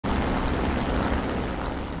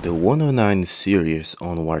The 109 series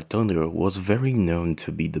on Warthunder was very known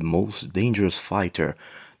to be the most dangerous fighter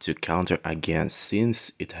to counter against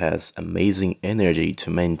since it has amazing energy to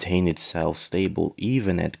maintain itself stable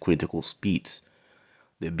even at critical speeds.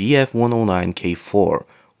 The BF-109 K-4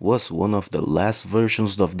 was one of the last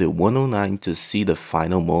versions of the 109 to see the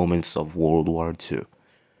final moments of World War II.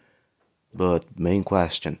 But main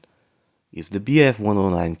question, is the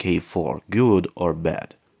BF-109 K-4 good or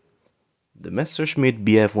bad? The Messerschmitt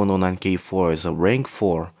Bf-109 K4 is a rank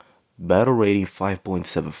 4, battle rating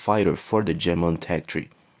 5.7 fighter for the German Tech Tree.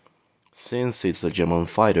 Since it's a German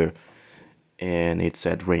fighter and it's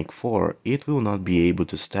at rank 4, it will not be able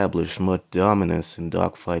to establish much dominance in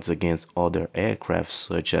dogfights against other aircraft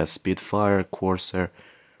such as Spitfire, Corsair,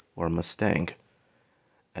 or Mustang,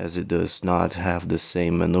 as it does not have the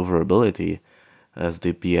same maneuverability as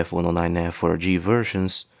the Bf-109F4G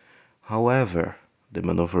versions. However, the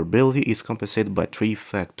maneuverability is compensated by three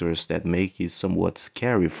factors that make it somewhat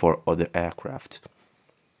scary for other aircraft.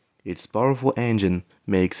 Its powerful engine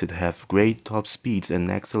makes it have great top speeds and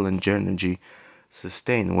excellent energy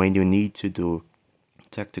sustain when you need to do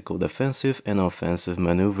tactical defensive and offensive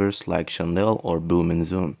maneuvers like chandelle or boom and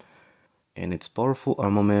zoom. And its powerful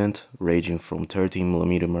armament, ranging from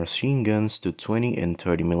 13mm machine guns to 20 and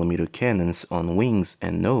 30mm cannons on wings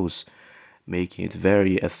and nose, making it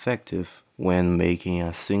very effective when making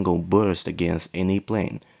a single burst against any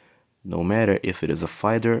plane, no matter if it is a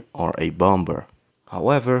fighter or a bomber.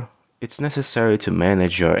 However, it's necessary to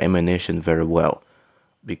manage your ammunition very well,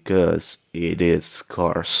 because it is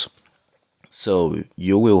scarce. So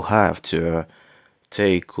you will have to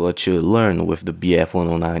take what you learn with the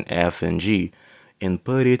BF-109F and G and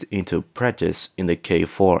put it into practice in the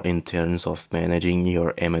K4 in terms of managing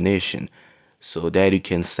your ammunition, so that you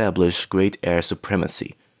can establish great air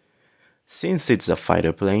supremacy. Since it's a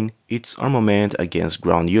fighter plane, its armament against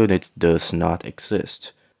ground units does not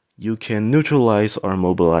exist. You can neutralize or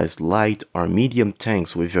mobilize light or medium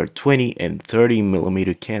tanks with your 20 and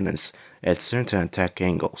 30mm cannons at certain attack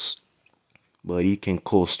angles, but it can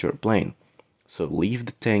coast your plane, so leave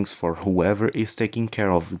the tanks for whoever is taking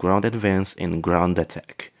care of ground advance and ground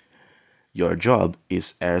attack. Your job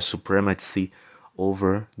is air supremacy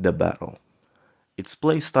over the battle. Its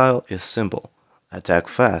playstyle is simple: attack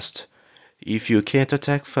fast. If you can't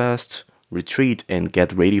attack fast, retreat and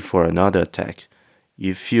get ready for another attack.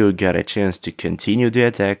 If you get a chance to continue the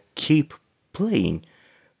attack, keep playing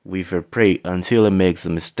with your prey until it makes a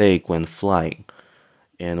mistake when flying.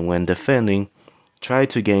 And when defending, try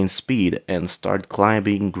to gain speed and start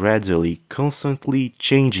climbing gradually, constantly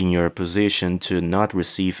changing your position to not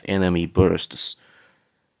receive enemy bursts.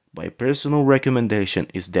 My personal recommendation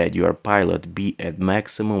is that your pilot be at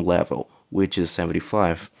maximum level, which is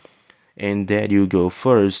 75, and that you go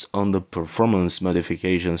first on the performance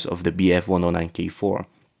modifications of the BF-109K4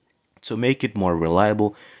 to make it more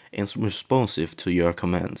reliable and responsive to your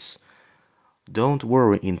commands. Don't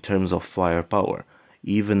worry in terms of firepower.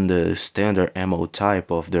 Even the standard ammo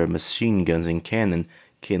type of their machine guns and cannon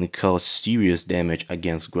can cause serious damage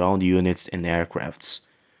against ground units and aircrafts.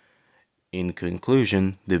 In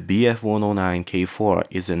conclusion, the BF-109K4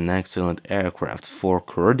 is an excellent aircraft for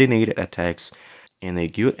coordinated attacks and a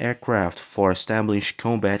good aircraft for established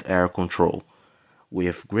combat air control,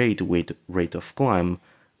 with great rate of climb,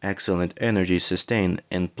 excellent energy sustain,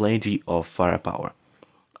 and plenty of firepower.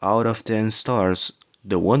 Out of 10 stars,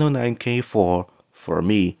 the 109K4, for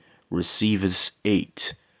me, receives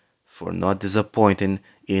 8, for not disappointing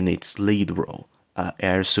in its lead role, an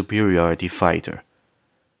air superiority fighter.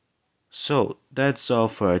 So, that's all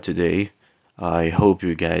for today. I hope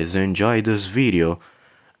you guys enjoyed this video,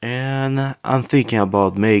 and I'm thinking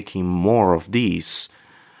about making more of these.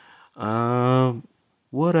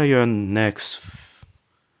 What are your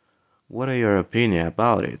opinion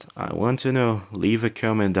about it? I want to know. Leave a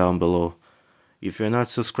comment down below. If you're not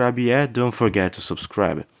subscribed yet, don't forget to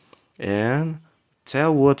subscribe. And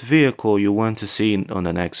tell what vehicle you want to see on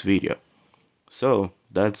the next video. So,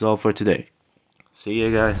 that's all for today. See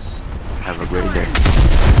you guys. Have a great day.